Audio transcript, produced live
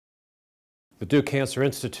The Duke Cancer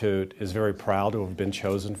Institute is very proud to have been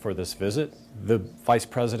chosen for this visit. The Vice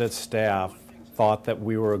President's staff thought that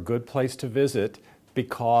we were a good place to visit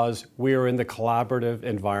because we are in the collaborative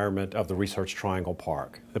environment of the Research Triangle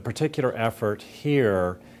Park. The particular effort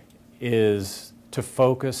here is to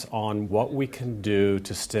focus on what we can do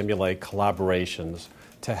to stimulate collaborations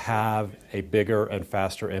to have a bigger and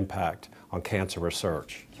faster impact on cancer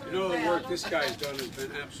research. You know, the work this guy's done has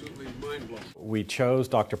been absolutely mind-blowing. We chose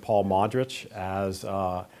Dr. Paul Modrich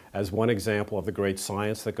as one example of the great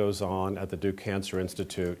science that goes on at the Duke Cancer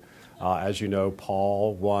Institute. As you know,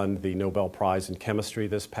 Paul won the Nobel Prize in Chemistry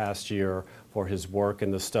this past year for his work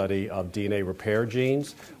in the study of DNA repair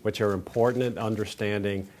genes, which are important in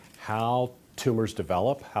understanding how tumors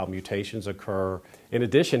develop, how mutations occur. In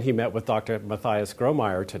addition, he met with Dr. Matthias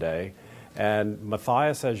Gromeyer today, and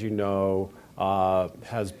Matthias, as you know,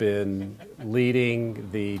 has been leading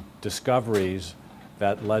the discoveries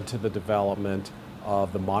that led to the development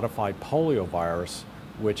of the modified polio virus,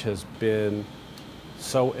 which has been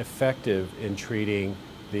so effective in treating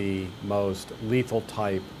the most lethal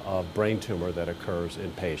type of brain tumor that occurs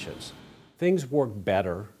in patients. Things work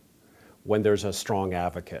better when there's a strong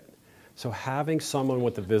advocate. So having someone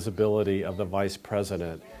with the visibility of the Vice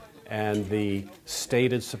President and the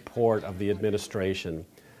stated support of the administration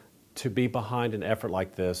to be behind an effort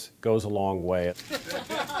like this goes a long way.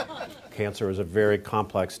 Cancer is a very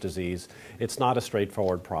complex disease. It's not a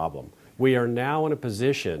straightforward problem. We are now in a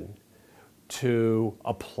position to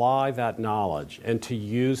apply that knowledge and to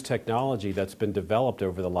use technology that's been developed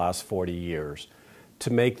over the last 40 years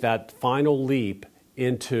to make that final leap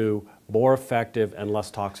into more effective and less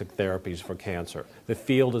toxic therapies for cancer. The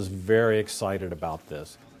field is very excited about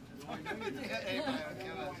this.